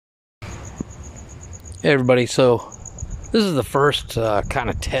Hey everybody, so this is the first kind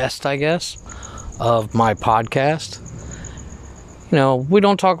of test, I guess, of my podcast. You know, we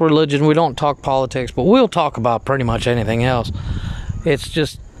don't talk religion, we don't talk politics, but we'll talk about pretty much anything else. It's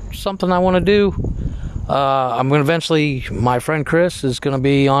just something I want to do. I'm going to eventually, my friend Chris is going to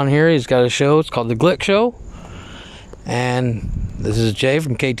be on here. He's got a show, it's called The Glick Show. And this is Jay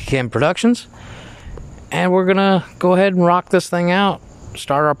from KTCam Productions. And we're going to go ahead and rock this thing out,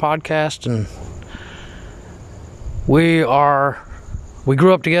 start our podcast, and we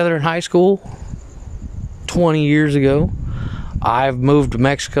grew up together in high school 20 years ago. I've moved to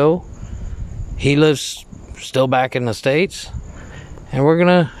Mexico. He lives still back in the States. And we're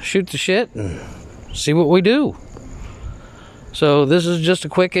going to shoot the shit and see what we do. So this is just a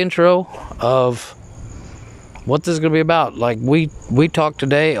quick intro of what this is going to be about. Like we talked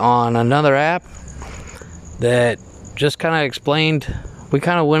today on another app that just kind of explained. We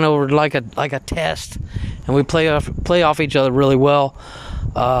kind of went over like a test, and we play off each other really well.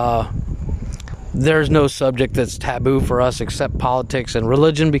 There's no subject that's taboo for us except politics and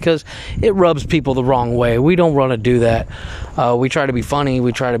religion because it rubs people the wrong way. We don't want to do that. We try to be funny.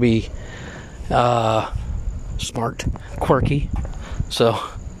 We try to be smart, quirky. So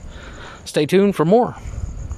stay tuned for more.